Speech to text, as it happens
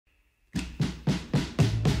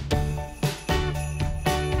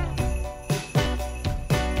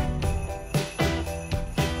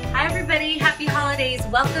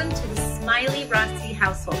and welcome to the Smiley Rossi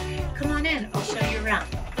household. Come on in, I'll show you around.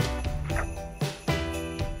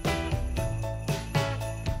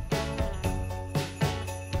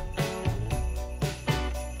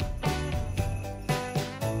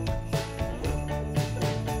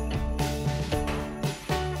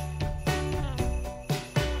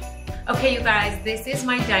 Okay, you guys, this is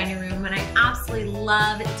my dining room and I absolutely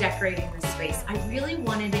love decorating this space. I really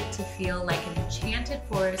wanted it to feel like an enchanted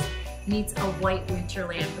forest meets a white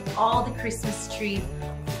winterland with all the Christmas trees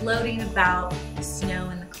floating about the snow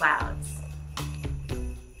and the clouds.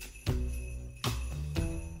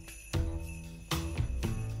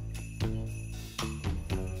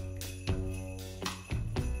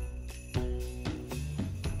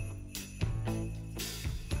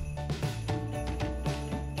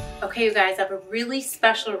 Okay, you guys, I have a really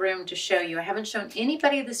special room to show you. I haven't shown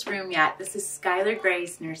anybody this room yet. This is Skylar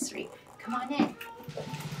Gray's nursery. Come on in.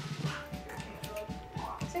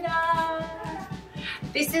 Ta-da!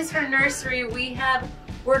 This is her nursery. We have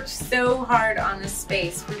worked so hard on this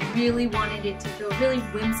space. We really wanted it to feel really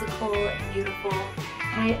whimsical and beautiful.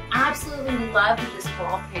 And I absolutely loved this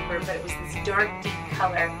wallpaper, but it was this dark, deep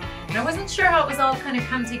color. And I wasn't sure how it was all going to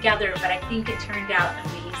come together, but I think it turned out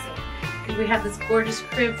amazing. We have this gorgeous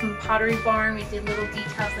crib from Pottery Barn. We did little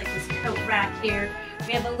details like this coat rack here.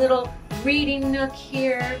 We have a little reading nook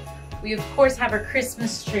here. We of course have our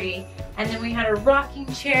Christmas tree. And then we had a rocking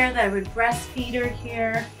chair that I would breastfeed her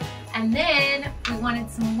here. And then we wanted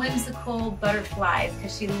some whimsical butterflies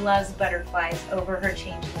because she loves butterflies over her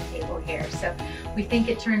changing table here. So we think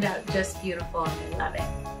it turned out just beautiful and we love it.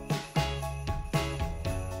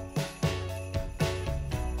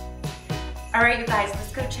 All right, you guys,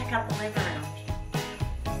 let's go check out the living room.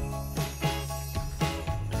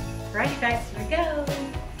 All right, you guys, here we go.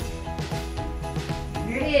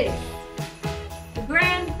 Here it is. The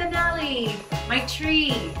grand finale, my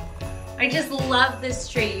tree. I just love this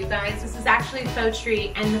tree, you guys. This is actually a faux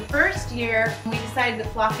tree, and the first year we decided to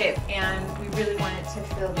flock it, and we really wanted to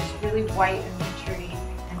feel just really white and wintry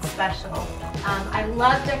and special. I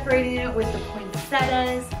love decorating it with the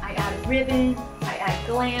poinsettias. I add ribbon, I add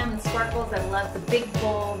glam and sparkles. I love the big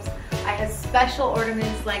bulbs. I have special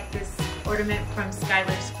ornaments like this ornament from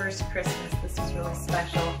Skylar's first Christmas. This is really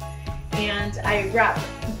special. And I wrap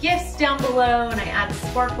gifts down below and I add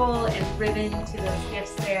sparkle and ribbon to those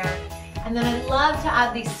gifts there. And then I love to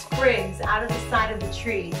add these sprigs out of the side of the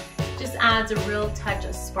tree. Just adds a real touch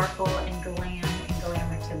of sparkle and glam and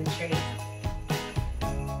glamour to the tree.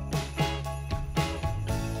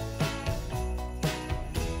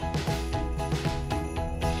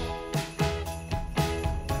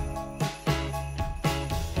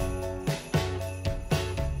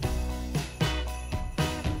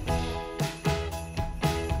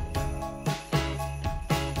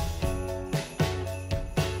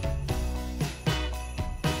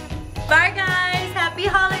 Bye, guys.